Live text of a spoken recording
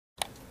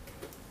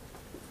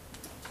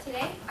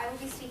Today, I will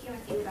be speaking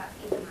with you about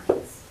Feed the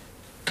Minds.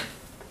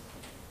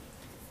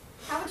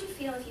 How would you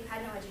feel if you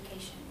had no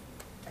education?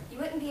 You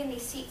wouldn't be in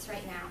these seats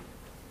right now.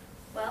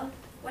 Well,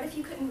 what if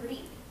you couldn't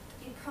read?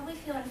 You'd probably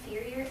feel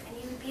inferior and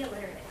you would be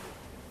illiterate.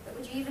 But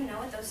would you even know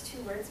what those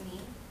two words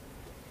mean?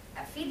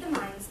 At Feed the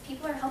Minds,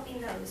 people are helping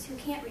those who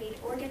can't read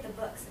or get the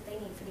books that they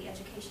need for the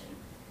education.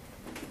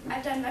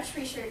 I've done much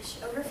research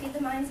over Feed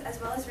the Minds as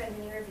well as read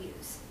many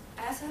reviews.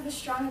 I also have a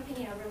strong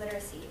opinion over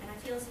literacy, and I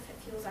feel as if it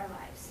fuels our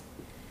lives.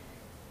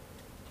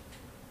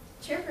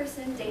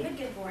 Chairperson David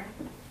Goodborn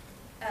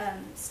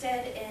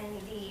said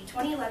in the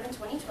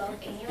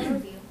 2011-2012 annual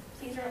review,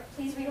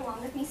 please read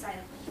along with me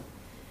silently.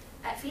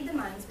 At Feed the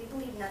Minds, we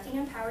believe nothing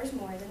empowers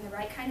more than the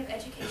right kind of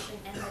education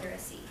and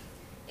literacy.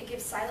 It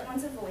gives silent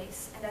ones a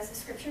voice, and as the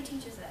scripture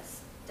teaches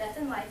us, death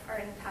and life are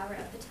in the power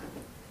of the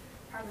tongue.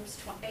 Proverbs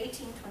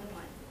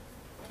 18:21.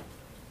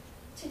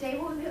 Today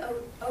we'll be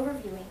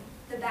overviewing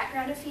the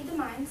background of Feed the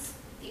Minds,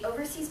 the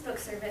Overseas Book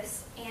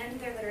Service, and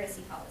their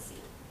literacy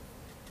policy.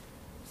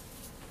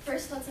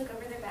 First, let's look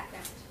over their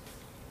background.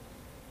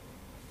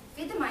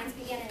 Feed the Minds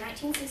began in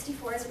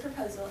 1964 as a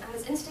proposal and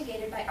was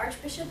instigated by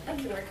Archbishop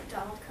of York,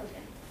 Donald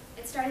Cogan.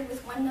 It started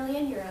with €1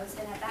 million and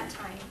at that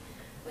time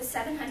was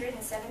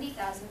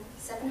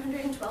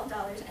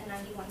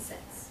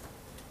 $770,712.91.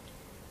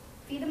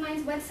 Feed the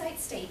Minds website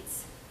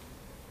states,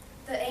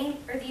 the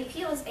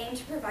appeal is aimed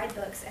to provide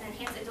books and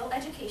enhance adult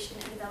education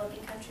in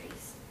developing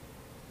countries.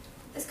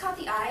 This caught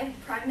the eye of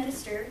Prime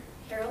Minister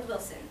Harold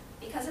Wilson.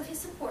 Because of his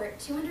support,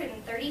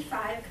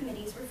 235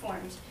 committees were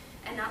formed,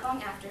 and not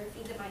long after,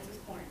 Feed the Minds was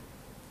born.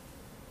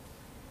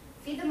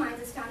 Feed the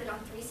Minds is founded on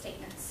 3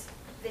 statements: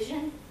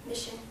 vision,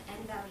 mission,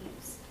 and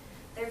values.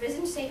 Their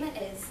vision statement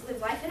is, live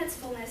life in its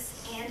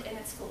fullness and in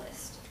its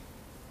fullest.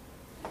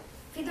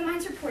 Feed the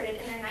Minds reported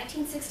in their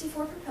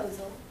 1964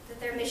 proposal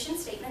that their mission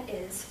statement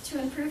is to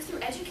improve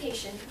through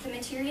education the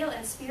material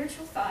and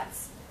spiritual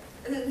lives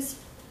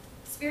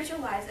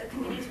of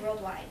communities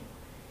worldwide.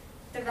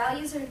 Their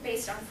values are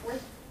based on 4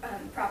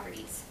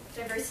 properties: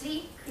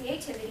 diversity,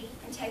 creativity,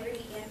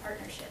 integrity, and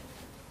partnership.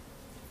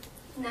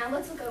 Now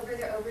let's look over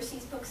their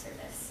Overseas Book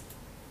Service.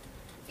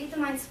 Feed the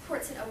Minds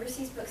supports an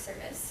Overseas Book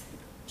Service.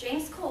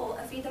 James Cole,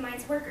 a Feed the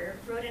Minds worker,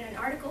 wrote in an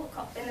article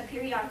in the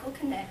periodical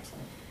Connect,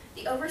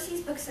 "The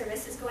Overseas Book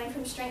Service is going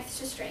from strength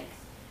to strength.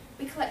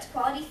 We collect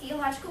quality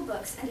theological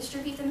books and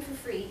distribute them for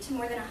free to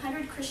more than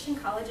 100 Christian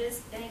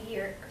colleges in a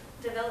year,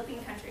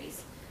 developing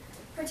countries.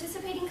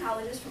 Participating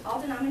colleges from all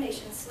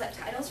denominations select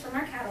titles from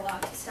our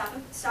catalog to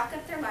stock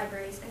up their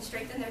libraries and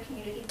strengthen their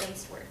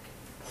community-based work."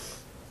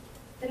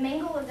 The main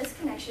goal of this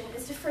connection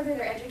is to further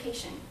their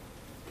education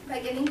by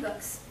giving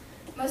books.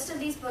 Most of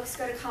these books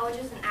go to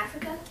colleges in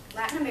Africa,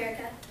 Latin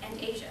America, and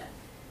Asia.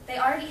 They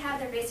already have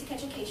their basic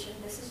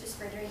education. This is just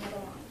furthering it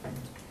along.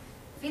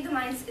 Feed the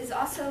Minds is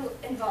also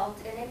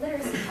involved in a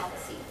literacy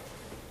policy.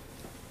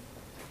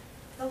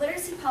 The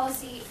literacy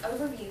policy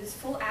overviews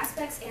full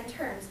aspects and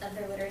terms of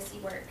their literacy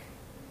work.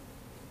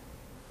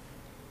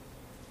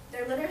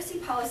 Their literacy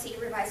policy,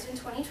 revised in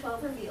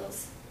 2012,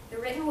 reveals the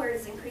written word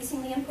is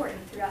increasingly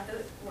important throughout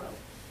the world,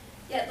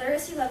 yet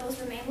literacy levels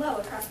remain low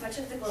across much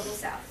of the global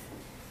south.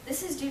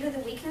 This is due to the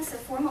weakness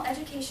of formal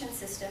education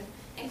system,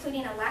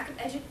 including a lack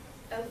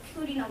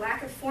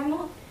of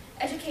formal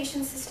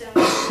education system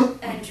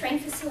and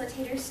trained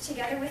facilitators,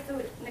 together with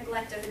the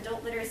neglect of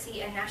adult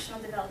literacy and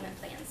national development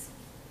plans.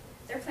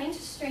 Their plan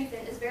to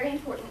strengthen is very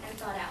important and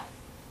thought out.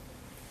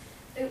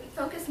 They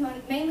focus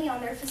mainly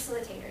on their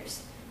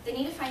facilitators. They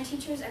need to find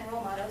teachers and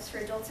role models for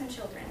adults and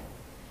children.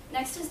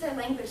 Next is their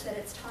language that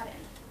it's taught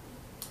in.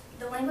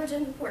 The language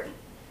is important.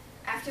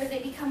 After they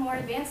become more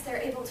advanced, they're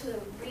able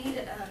to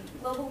read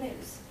global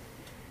news.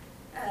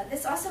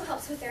 This also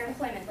helps with their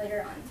employment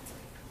later on.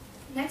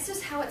 Next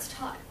is how it's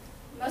taught.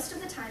 Most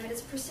of the time it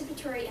is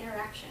participatory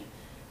interaction,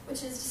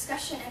 which is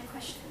discussion and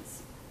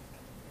questions.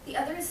 The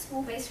other is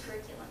school-based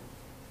curriculum.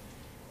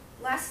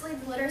 Lastly,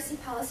 the literacy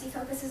policy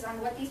focuses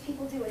on what these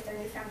people do with their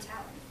newfound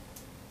talent.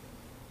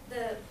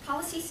 The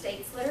policy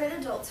states literate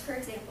adults, for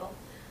example,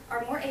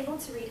 are more able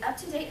to read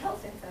up-to-date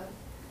health info.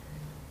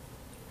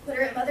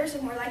 Literate mothers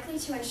are more likely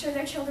to ensure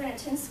their children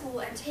attend school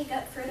and take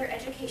up further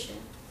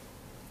education.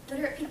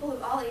 Literate people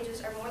of all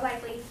ages are more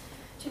likely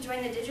to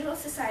join the digital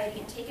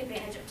society and take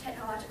advantage of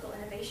technological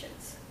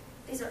innovations.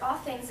 These are all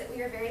things that we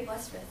are very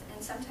blessed with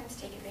and sometimes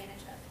take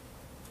advantage of.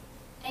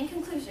 In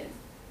conclusion,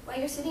 while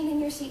you're sitting in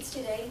your seats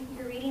today,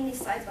 you're reading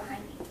these slides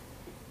behind me.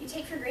 You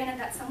take for granted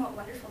that somewhat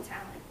wonderful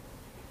talent.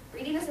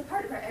 Reading is a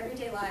part of our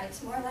everyday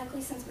lives, more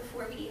likely since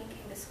before we even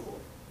came to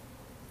school.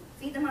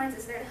 Feed the Minds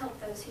is there to help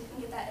those who can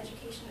get that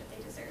education that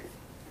they deserve.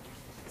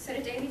 So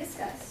today we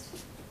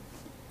discussed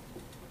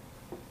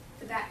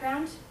the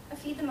background of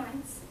Feed the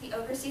Minds, the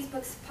Overseas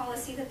Books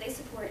policy that they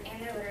support,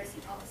 and their literacy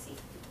policy.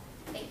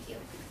 Thank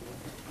you.